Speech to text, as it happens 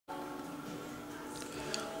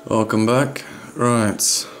Welcome back.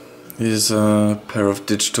 Right, here's a pair of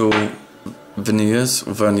digital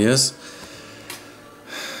verniers,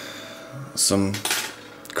 some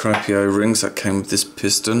crappy O-rings that came with this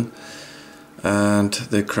piston, and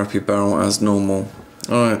the crappy barrel as normal.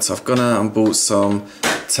 Alright, so I've gone out and bought some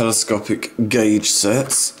telescopic gauge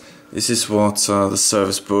sets. This is what the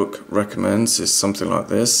service book recommends, is something like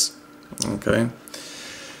this. Okay.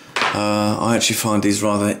 I actually find these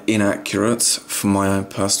rather inaccurate for my own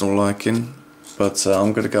personal liking, but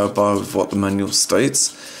I'm going to go by with what the manual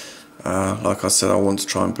states. Like I said, I want to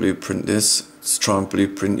try and blueprint this. To try and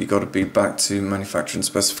blueprint, you've got to be back to manufacturing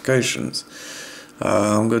specifications.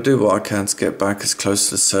 I'm going to do what I can to get back as close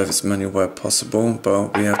to the service manual where possible,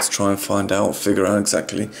 but we have to try and find out, figure out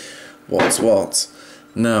exactly what's what.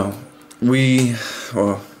 Now,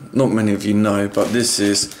 well, not many of you know, but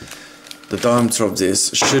the diameter of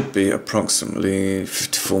this should be approximately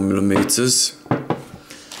 54 millimeters.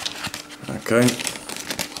 Okay,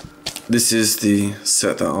 this is the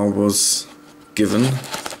set that I was given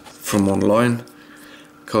from online.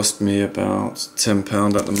 Cost me about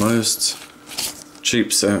 £10 at the most.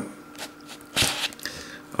 Cheap set.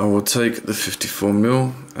 I will take the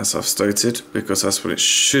 54mm as I've stated, because that's what it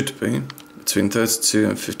should be, between 32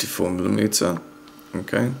 and 54 millimeter.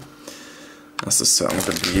 Okay, that's the set I'm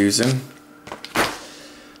going to be using.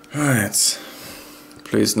 Right,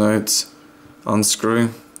 please note, unscrew,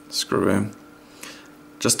 screw in.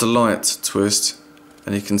 Just a light twist,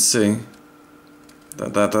 and you can see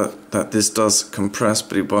that this does compress,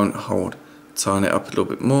 but it won't hold. Tighten it up a little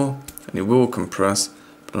bit more, and it will compress,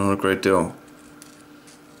 but not a great deal.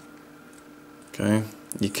 Okay,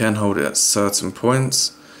 you can hold it at certain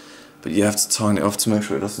points, but you have to tighten it off to make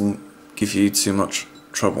sure it doesn't give you too much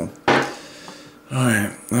trouble.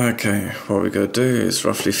 Alright, okay, what we're going to do is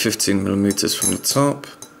roughly 15 millimeters from the top.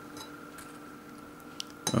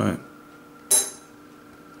 Alright,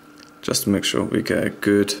 just to make sure we get a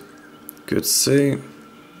good C.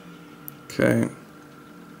 Okay.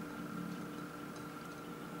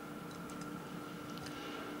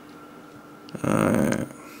 Alright.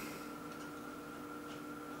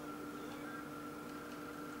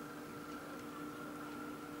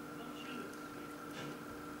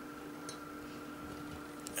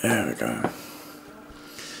 There we go.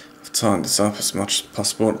 I've tightened this up as much as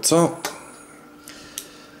possible at the top.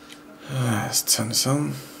 Let's turn this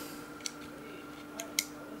on.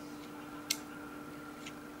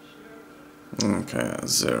 Okay,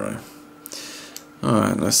 that's 0.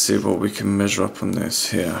 Alright, let's see what we can measure up on this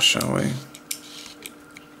here, shall we?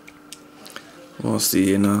 What's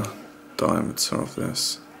the inner diameter of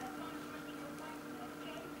this?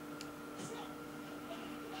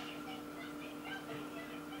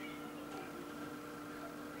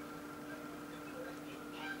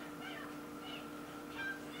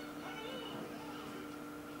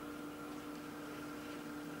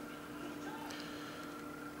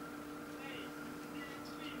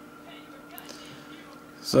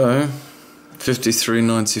 So,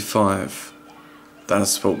 53.95.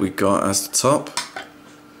 That's what we got as the top.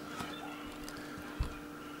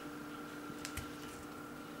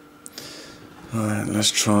 Alright,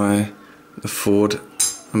 let's try the forward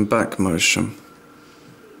and back motion.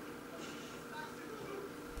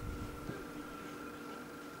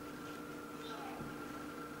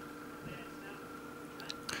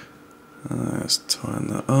 Let's tighten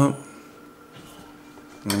that up.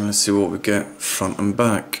 And let's see what we get front and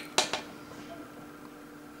back.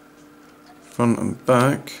 Front and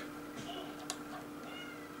back.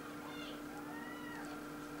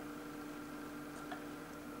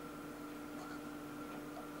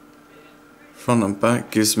 Front and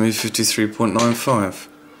back gives me 53.95.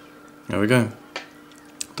 There we go.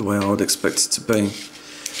 The way I would expect it to be.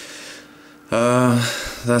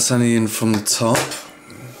 That's only in from the top.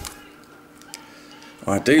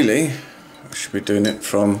 Ideally, we should be doing it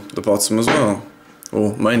from the bottom as well,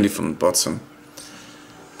 or mainly from the bottom.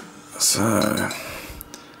 So,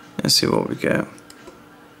 let's see what we get.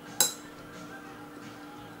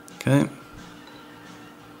 Okay.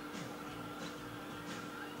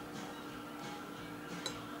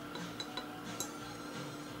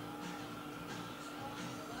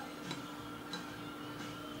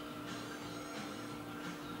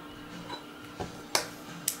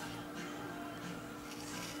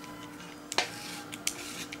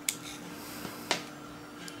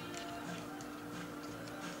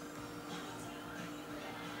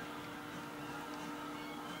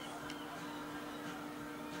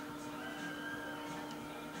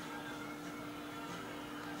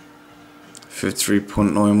 For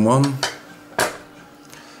 3.91.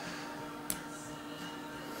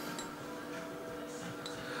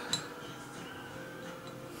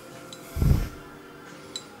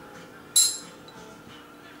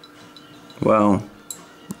 Wow,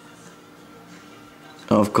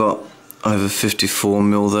 I've got over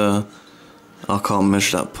 54mm there. I can't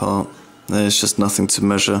measure that part. There's just nothing to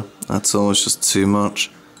measure at all. It's just too much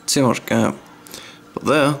gap. But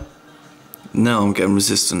there, now I'm getting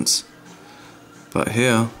resistance. But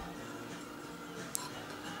here,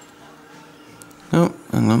 oh,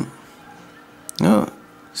 hang on. Oh,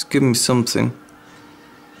 it's giving me something.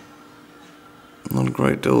 Not a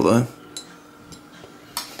great deal though.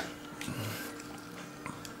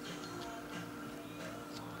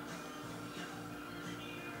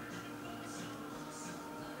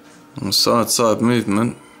 And side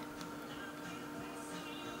movement.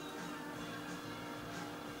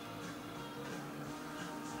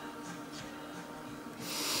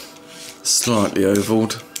 Slightly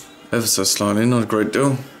ovaled, ever so slightly, not a great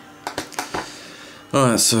deal.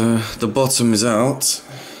 Alright, so the bottom is out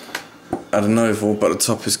at an oval, but the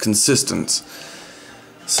top is consistent.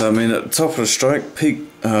 So I mean, at the top of the stroke, peak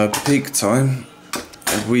time,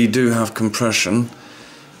 we do have compression,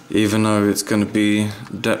 even though it's going to be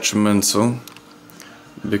detrimental,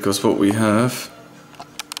 because what we have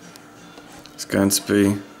is going to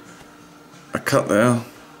be a cut there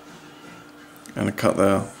and a cut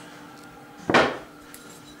there,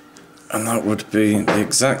 and that would be the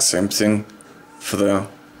exact same thing for there.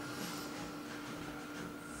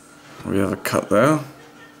 We have a cut there,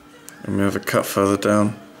 and we have a cut further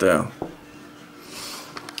down there.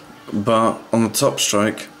 But on the top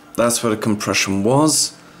stroke, that's where the compression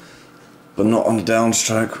was, but not on the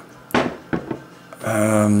downstroke.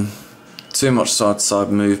 Too much side-to-side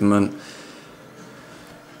movement.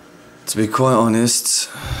 To be quite honest,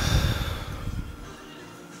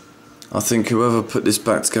 I think whoever put this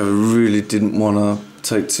back together really didn't want to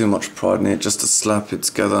take too much pride in it, just to slap it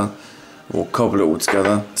together or cobble it all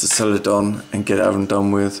together to sell it on and get it over and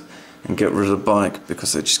done with and get rid of the bike,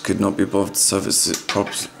 because they just could not be bothered to service it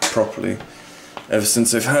properly ever since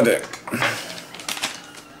they've had it.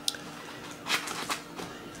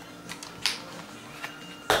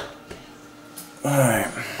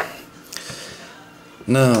 Alright,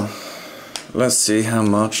 now let's see how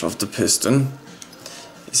much of the piston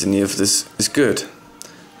is in here if this is good.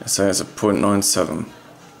 Let's say it's a 0.97.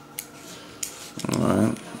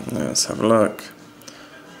 Alright, let's have a look.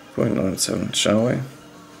 0.97, shall we?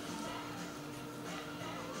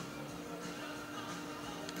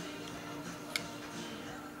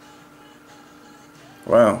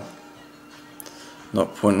 Wow,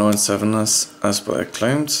 not 0.97 as what they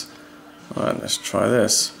claimed. Alright, let's try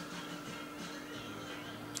this.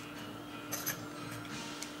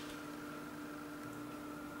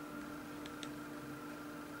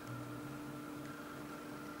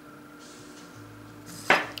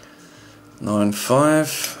 Nine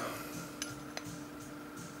five.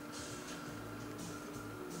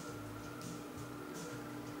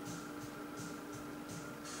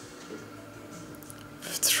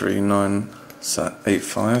 Three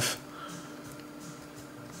 9.85.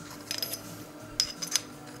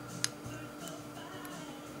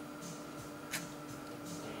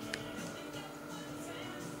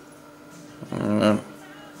 Yeah.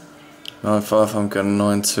 9.5. I'm getting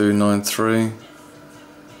 9.2, 9.3.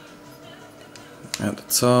 At the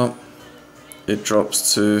top, it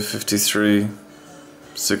drops to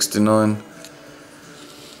 53.69.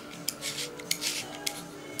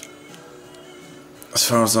 As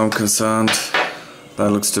far as I'm concerned,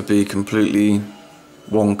 that looks to be completely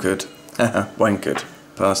wonkered. Wankered,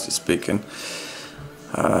 personally speaking.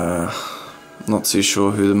 Not too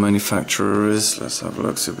sure who the manufacturer is. Let's have a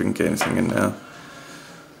look, see if we can get anything in there.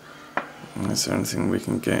 Is there anything we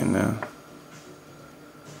can get in there?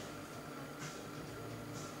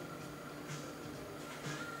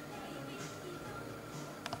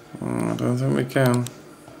 I don't think we can.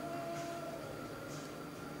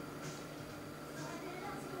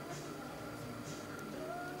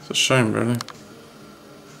 It's a shame, really.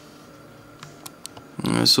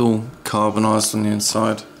 It's all carbonised on the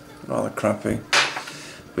inside, rather crappy.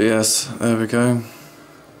 But yes, there we go.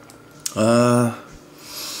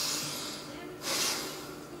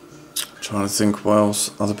 Trying to think what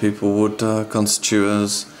else other people would constitute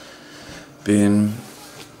as being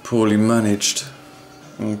poorly managed.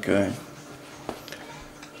 Okay.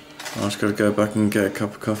 I've just got to go back and get a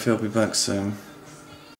cup of coffee. I'll be back soon.